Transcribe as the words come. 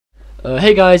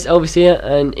Hey guys, Elvis here,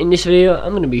 and in this video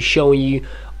I'm going to be showing you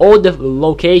all the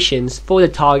locations for the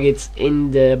targets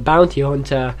in the bounty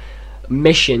hunter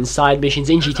missions, side missions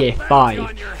in GTA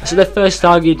 5. So the first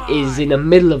target is in the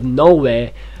middle of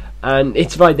nowhere, and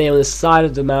it's right there on the side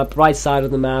of the map, right side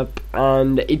of the map,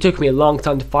 and it took me a long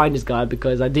time to find this guy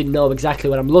because I didn't know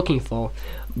exactly what I'm looking for.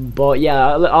 But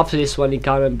yeah, after this one it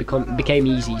kind of became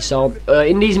easy. So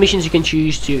in these missions you can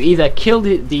choose to either kill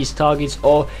these targets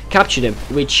or capture them,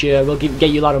 which will get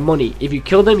you a lot of money. If you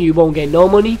kill them you won't get no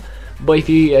money, but if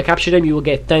you capture them you will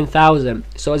get 10,000.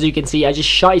 So as you can see, I just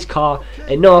shot his car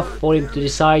enough for him to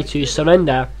decide to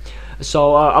surrender.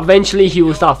 So eventually he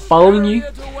will start following you.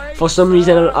 For some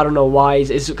reason, I don't know why,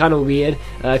 it's kind of weird.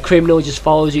 Criminal just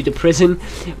follows you to prison.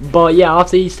 But yeah,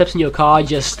 after he steps in your car,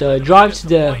 just drive to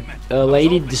the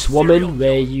lady, this woman,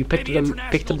 where you picked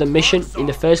up the mission in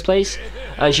the first place,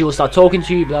 and she will start talking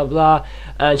to you, blah blah,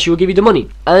 and she will give you the money.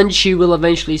 And she will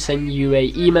eventually send you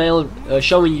a email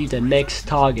showing you the next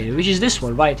target, which is this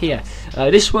one right here.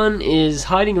 This one is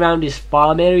hiding around this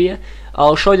farm area.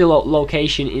 I'll show you the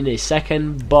location in a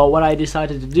second, but what I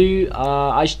decided to do,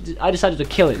 I decided to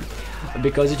kill him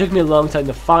because it took me a long time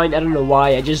to find. I don't know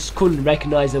why, I just couldn't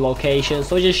recognize the location,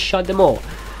 so I just shot them all.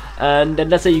 And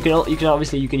that's it. You can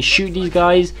obviously shoot these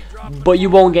guys, but you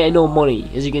won't get no money.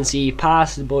 As you can see,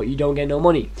 pass, but you don't get no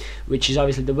money, which is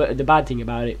obviously the bad thing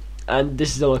about it. And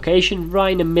this is the location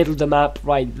right in the middle of the map,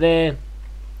 right there.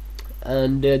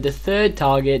 And the third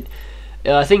target,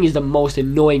 I think is the most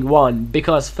annoying one,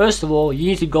 because first of all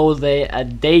you need to go there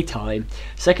at daytime.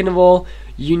 Second of all,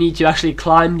 you need to actually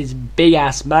climb this big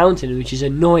ass mountain, which is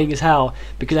annoying as hell,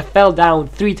 because I fell down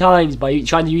 3 times by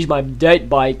trying to use my dirt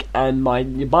bike and my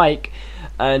bike,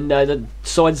 and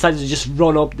so I decided to just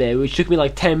run up there, which took me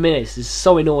like 10 minutes. It's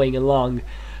so annoying and long.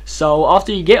 So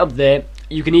after you get up there,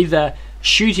 you can either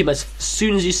shoot him as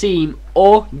soon as you see him,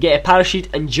 or get a parachute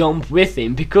and jump with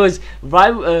him, because right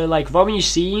when you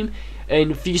see him,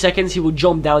 in a few seconds he will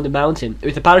jump down the mountain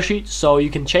with a parachute. So you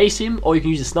can chase him, or you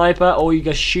can use a sniper, or you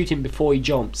can shoot him before he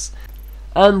jumps.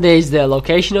 And there's the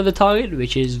location of the target,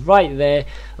 which is right there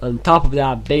on top of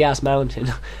that big ass mountain.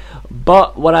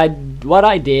 But what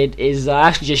I did is I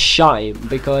actually just shot him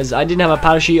because I didn't have a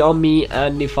parachute on me,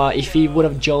 and if he would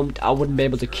have jumped I wouldn't be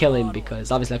able to kill him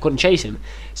because obviously I couldn't chase him.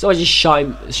 So I just shot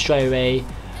him straight away.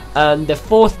 And the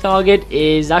fourth target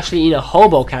is actually in a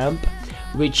hobo camp,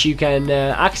 which you can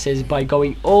access by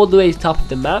going all the way to the top of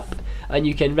the map, and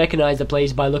you can recognize the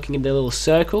place by looking at the little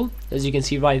circle, as you can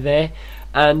see right there.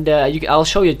 And I'll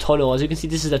show you a tunnel. As you can see,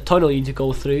 this is a tunnel you need to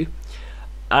go through,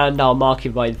 and I'll mark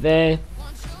it right there.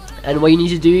 And what you need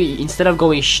to do, instead of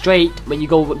going straight, when you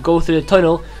go through the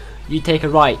tunnel, you take a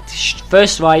right.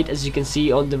 First right, as you can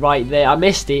see on the right there. I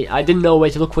missed it. I didn't know where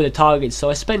to look for the target, so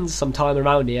I spent some time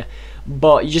around here.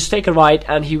 But you just take a right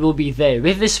and he will be there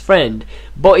with his friend.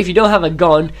 But if you don't have a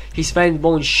gun, his friend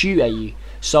won't shoot at you,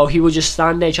 so he will just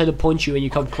stand there trying to punch you when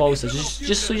you come closer. So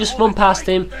just run past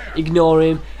him, ignore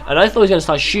him. And I thought he was gonna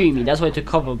start shooting me, that's why I took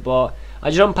cover, but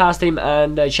I just ran past him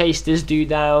and chased this dude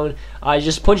down. I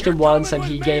just punched him once and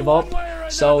he gave up.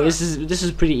 So this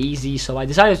is pretty easy. So I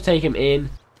decided to take him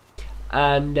in.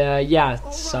 And yeah,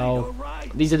 so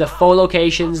these are the 4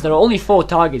 locations. There are only 4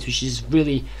 targets, which is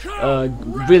really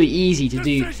easy to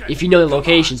do if you know the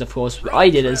locations. Of course, I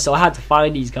didn't, so I had to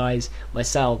find these guys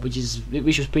myself, which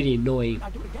was pretty annoying.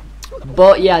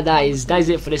 But yeah, that is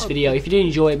it for this video. If you did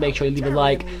enjoy it, make sure you leave a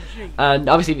like, and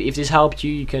obviously if this helped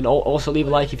you, you can also leave a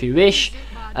like if you wish.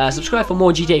 Subscribe for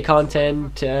more GTA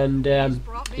content, and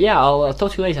yeah, I'll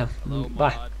talk to you later.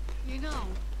 Bye.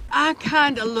 I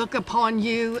kinda look upon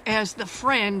you as the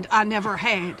friend I never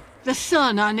had, the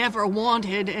son I never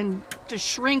wanted, and the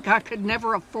shrink I could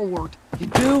never afford. You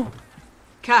do?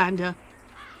 Kinda.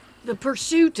 The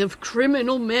pursuit of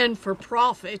criminal men for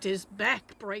profit is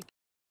backbreaking.